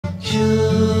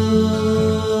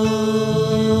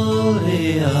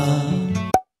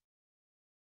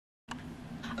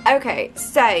Okay,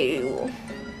 so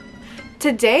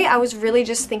today I was really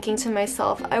just thinking to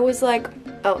myself, I was like,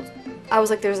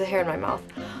 there's a hair in my mouth.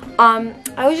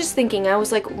 I was just thinking, I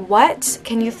was like, what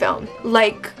can you film?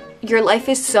 Like, your life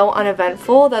is so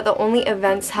uneventful that the only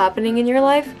events happening in your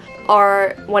life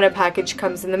are when a package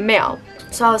comes in the mail.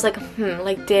 So I was like,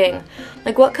 like, dang,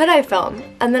 like, what could I film?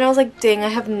 And then I was like, dang, I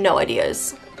have no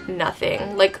ideas.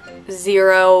 Nothing. Like,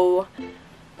 zero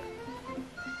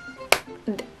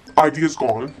ideas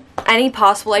gone. Any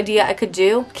possible idea I could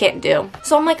do, can't do.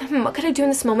 So I'm like, what could I do in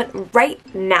this moment right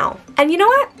now? And you know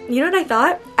what? You know what I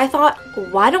thought? I thought,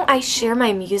 why don't I share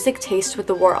my music taste with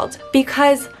the world?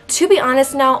 Because, to be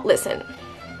honest now, listen,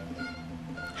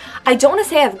 I don't want to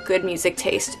say I have good music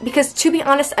taste, because to be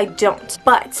honest, I don't.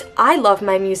 But I love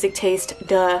my music taste,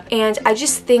 duh. And I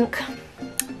just think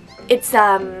it's,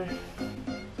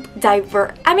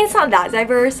 diverse. I mean, it's not that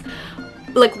diverse.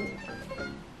 Like,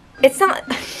 it's not...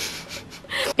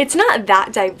 It's not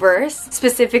that diverse,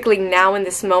 specifically now in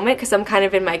this moment, because I'm kind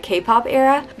of in my K-pop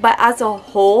era, but as a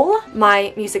whole,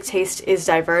 my music taste is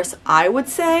diverse, I would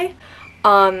say.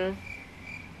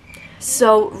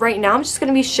 So right now I'm just going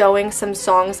to be showing some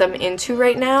songs I'm into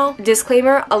right now.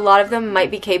 Disclaimer, a lot of them might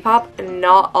be K-pop,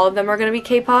 not all of them are going to be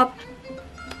K-pop,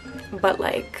 but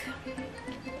like...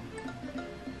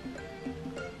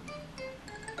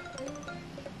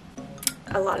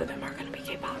 a lot of them are going to be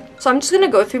K-pop. So I'm just going to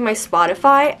go through my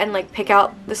Spotify and like pick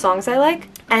out the songs I like.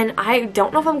 And I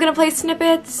don't know if I'm going to play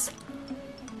snippets.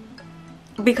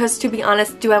 Because to be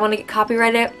honest, do I want to get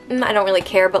copyrighted? I don't really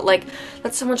care, but like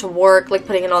that's so much work, like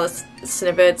putting in all this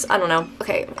snippets. I don't know.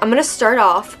 Okay, I'm going to start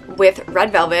off with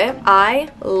Red Velvet.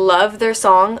 I love their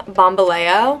song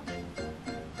Bambaleo.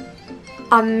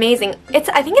 Amazing.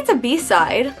 I think it's a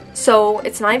B-side, so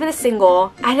it's not even a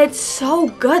single, and it's so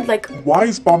good. Like, why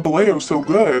is Bambaleo so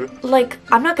good? Like,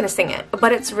 I'm not gonna sing it,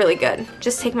 but it's really good.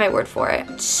 Just take my word for it.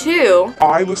 2,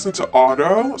 I listen to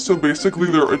Otto, so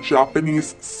basically they're a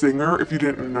Japanese singer, if you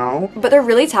didn't know. But they're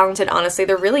really talented, honestly.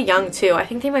 They're really young too. I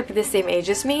think they might be the same age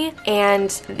as me, and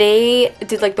they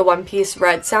did like the One Piece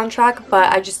Red soundtrack,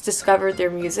 but I just discovered their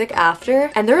music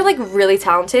after, and they're like really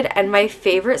talented. And my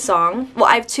favorite song, well,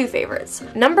 I have 2 favorites.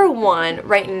 Number 1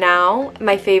 right now,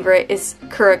 my favorite is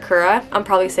Kura Kura. I'm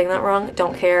probably saying that wrong,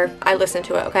 don't care. I listen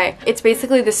to it, okay? It's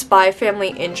basically the Spy Family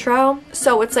intro,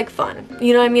 so it's like fun.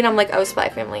 You know what I mean? I'm like, oh, Spy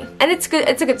Family. And it's good,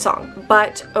 it's a good song.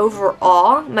 But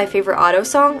overall, my favorite Otto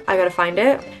song, I gotta find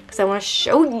it, because I want to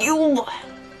show you.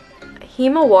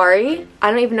 Himawari,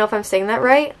 I don't even know if I'm saying that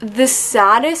right. The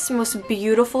saddest, most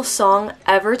beautiful song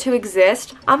ever to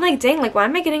exist. I'm like, dang, like, why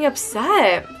am I getting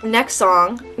upset? Next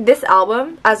song, this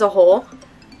album as a whole,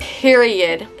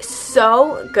 period,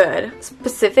 so good.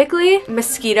 Specifically,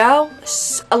 Mosquito,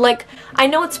 like, I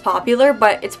know it's popular,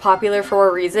 but it's popular for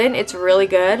a reason. It's really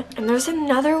good. And there's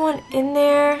another one in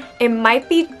there. It might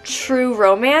be True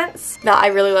Romance that I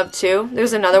really love too.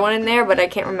 There's another one in there, but I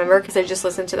can't remember because I just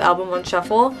listened to the album on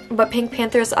shuffle. But Pink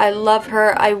Panthers, I love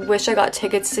her. I wish I got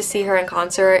tickets to see her in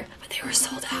concert, but they were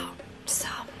sold out. So,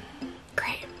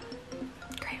 great.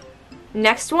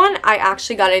 Next one, I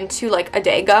actually got into like a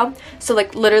day ago, so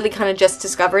like literally kind of just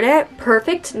discovered it.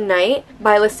 Perfect Night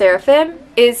by LE SSERAFIM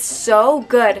is so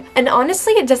good, and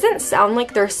honestly it doesn't sound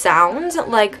like their sound.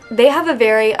 Like, they have a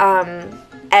very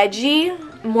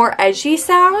more edgy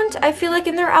sound, I feel like,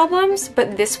 in their albums,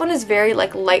 but this one is very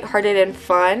like lighthearted and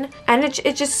fun, and it's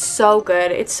just so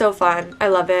good. It's so fun. I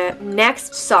love it.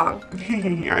 Next song.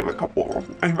 I have a couple.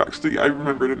 I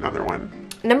remembered another one.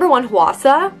 Number 1,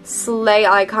 Hwasa, Slay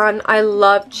Icon. I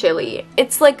love Chili.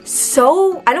 It's like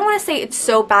so, I don't want to say it's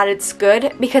so bad it's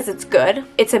good, because it's good.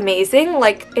 It's amazing.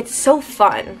 Like, it's so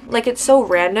fun. Like, it's so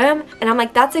random, and I'm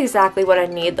like, that's exactly what I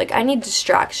need. Like, I need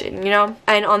distraction, you know?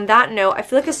 And on that note, I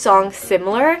feel like a song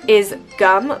similar is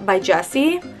Gum by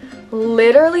Jessie.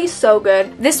 Literally so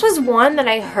good. This was one that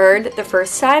I heard the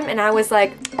first time, and I was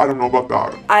like, I don't know about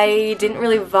that. I didn't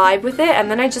really vibe with it, and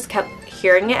then I just kept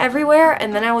hearing it everywhere,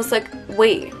 and then I was like,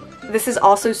 wait, this is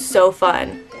also so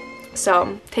fun.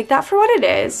 So take that for what it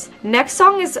is. Next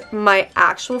song is my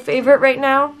actual favorite right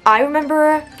now. I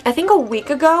remember, I think a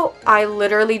week ago, I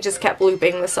literally just kept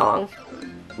looping the song.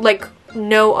 Like,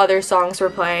 no other songs were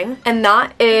playing, and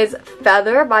that is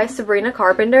Feather by Sabrina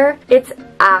Carpenter. It's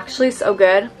actually so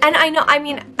good, and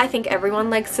I think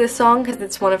everyone likes this song because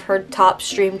it's one of her top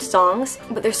streamed songs,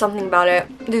 but there's something about it.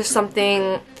 There's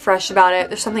something fresh about it.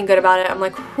 There's something good about it. I'm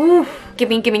like, whew, give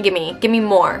me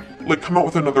more. Like, come out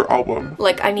with another album.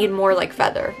 Like, I need more like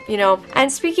Feather, you know?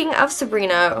 And speaking of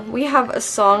Sabrina, we have a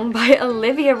song by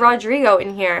Olivia Rodrigo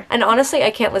in here. And honestly,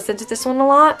 I can't listen to this one a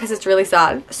lot because it's really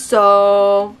sad.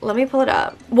 So, let me pull it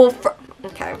up. Well,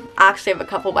 Okay, I actually have a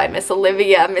couple by Miss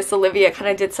Olivia. Miss Olivia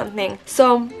kind of did something.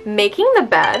 So, Making the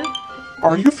Bed.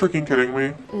 Are you freaking kidding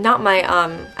me? Not my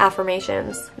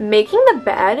affirmations. Making the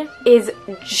Bed is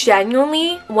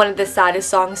genuinely one of the saddest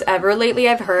songs ever lately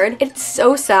I've heard. It's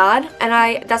so sad,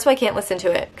 and that's why I can't listen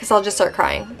to it, because I'll just start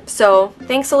crying. So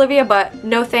thanks Olivia, but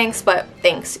no thanks, but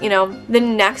thanks, you know. The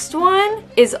next one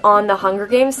is on the Hunger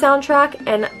Games soundtrack,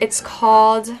 and it's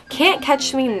called Can't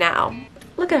Catch Me Now.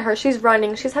 Look at her, she's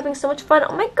running, she's having so much fun.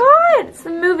 Oh my god, it's the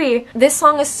movie. This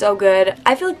song is so good.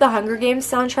 I feel like the Hunger Games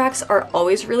soundtracks are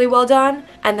always really well done,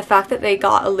 and the fact that they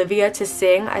got Olivia to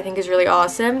sing I think is really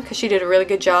awesome, because she did a really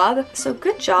good job. So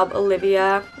good job,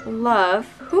 Olivia. Love.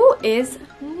 Who is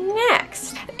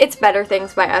next? It's Better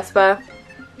Things by aespa.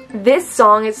 This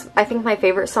song is, I think, my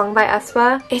favorite song by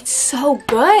aespa. It's so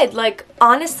good. Like,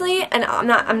 honestly, and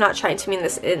I'm not trying to mean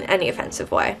this in any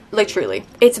offensive way. Like, truly.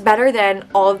 It's better than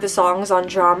all of the songs on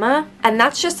Drama. And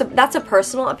that's a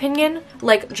personal opinion.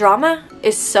 Like, Drama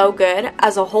is so good.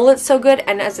 As a whole, it's so good.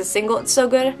 And as a single, it's so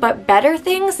good. But Better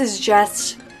Things is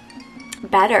just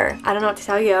better. I don't know what to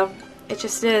tell you. It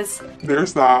just is.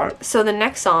 There's that. So the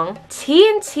next song,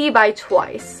 TNT by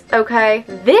Twice. Okay?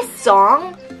 This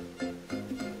song...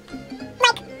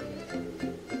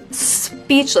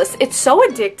 speechless. It's so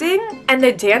addicting, and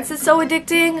the dance is so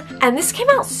addicting, and this came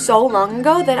out so long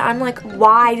ago that I'm like,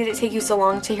 why did it take you so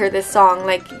long to hear this song?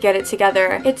 Like, get it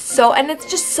together. It's so, and it's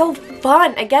just so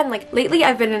fun. Again, like, lately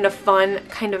I've been in a fun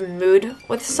kind of mood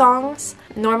with songs.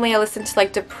 Normally I listen to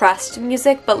like depressed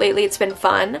music, but lately it's been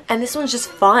fun, and this one's just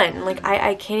fun. Like,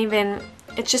 I can't even,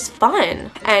 it's just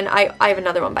fun. And I have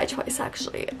another one by Twice,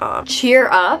 actually. Cheer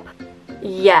Up.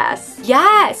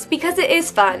 Yes, because it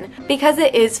is fun. Because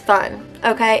it is fun.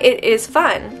 Okay, it is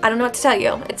fun. I don't know what to tell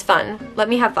you. It's fun. Let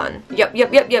me have fun. Yep.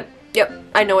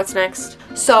 I know what's next.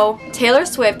 So, Taylor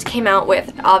Swift came out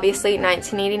with, obviously,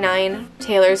 1989,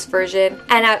 Taylor's version.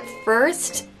 And at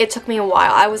first, it took me a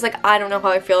while. I was like, I don't know how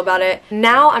I feel about it.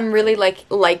 Now, I'm really, like,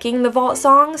 liking the vault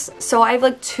songs. So, I have,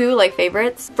 like, two, like,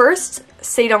 favorites. First,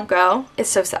 Say Don't Go is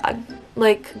so sad.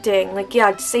 Like, dang, like,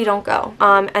 yeah, Say Don't Go.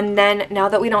 And then Now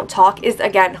That We Don't Talk is,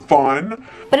 again, fun.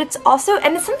 But it's also,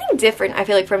 and it's something different, I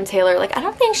feel like, from Taylor. Like, I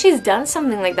don't think she's done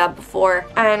something like that before.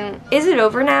 And Is It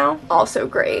Over Now? Also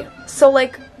great. So,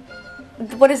 like,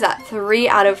 what is that? 3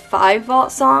 out of 5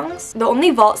 vault songs? The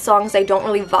only vault songs I don't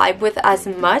really vibe with as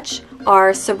much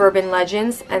are Suburban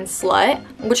Legends and Slut,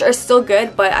 which are still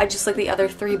good, but I just like the other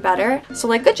 3 better. So,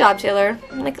 like, good job, Taylor.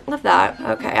 Like, love that.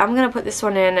 Okay, I'm gonna put this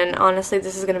one in, and honestly,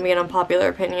 this is gonna be an unpopular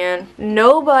opinion.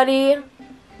 Nobody...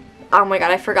 Oh my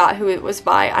god, I forgot who it was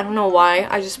by. I don't know why.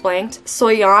 I just blanked.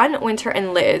 Soyeon, Winter,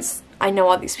 and Liz. I know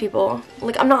all these people.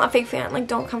 Like, I'm not a fake fan. Like,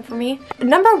 don't come for me.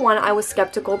 Number 1, I was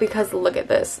skeptical because look at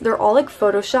this. They're all, like,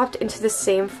 photoshopped into the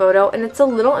same photo, and it's a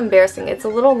little embarrassing. It's a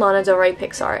little Lana Del Rey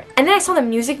Pixar. And then I saw the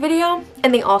music video,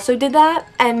 and they also did that,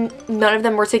 and none of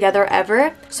them were together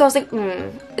ever. So I was like,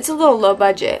 it's a little low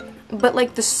budget. But,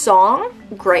 like, the song,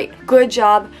 great. Good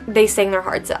job. They sang their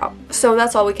hearts out. So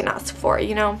that's all we can ask for,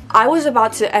 you know? I was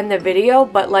about to end the video,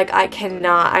 but, like, I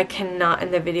cannot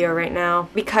end the video right now.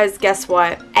 Because guess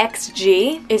what?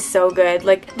 XG is so good.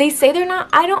 Like, they say they're not,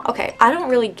 I don't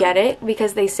really get it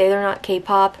because they say they're not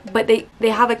K-pop, but they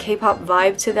have a K-pop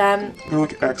vibe to them. They're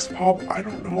like X-pop? I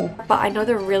don't know. But I know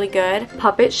they're really good.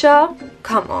 Puppet Show?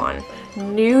 Come on.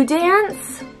 New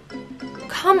Dance?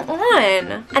 Come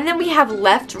on. And then we have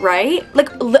Left, Right. Like,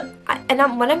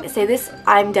 and when I say this,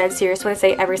 I'm dead serious when I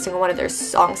say every single one of their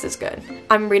songs is good.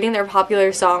 I'm reading their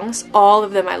popular songs. All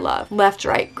of them I love. Left,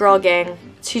 Right, Girl Gang,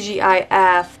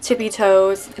 TGIF, Tippy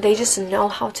Toes. They just know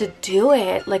how to do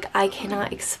it. Like, I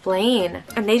cannot explain.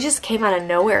 And they just came out of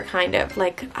nowhere, kind of.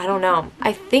 Like, I don't know.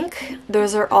 I think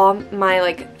those are all my,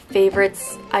 like,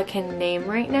 favorites I can name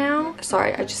right now.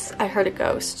 Sorry, I heard a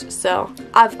ghost. So,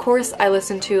 of course, I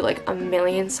listen to, like, a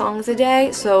million songs a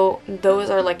day. So, those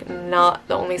are, like, not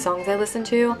the only songs I listen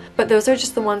to. But those are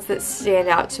just the ones that stand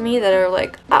out to me that are,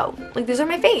 like, oh, like, these are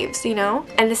my faves, you know?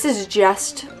 And this is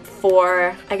just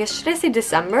for, I guess, should I say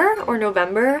December or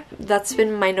November? That's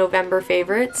been my November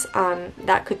favorites.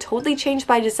 That could totally change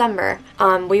by December.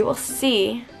 We will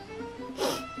see.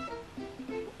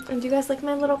 And do you guys like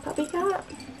my little puppy cat?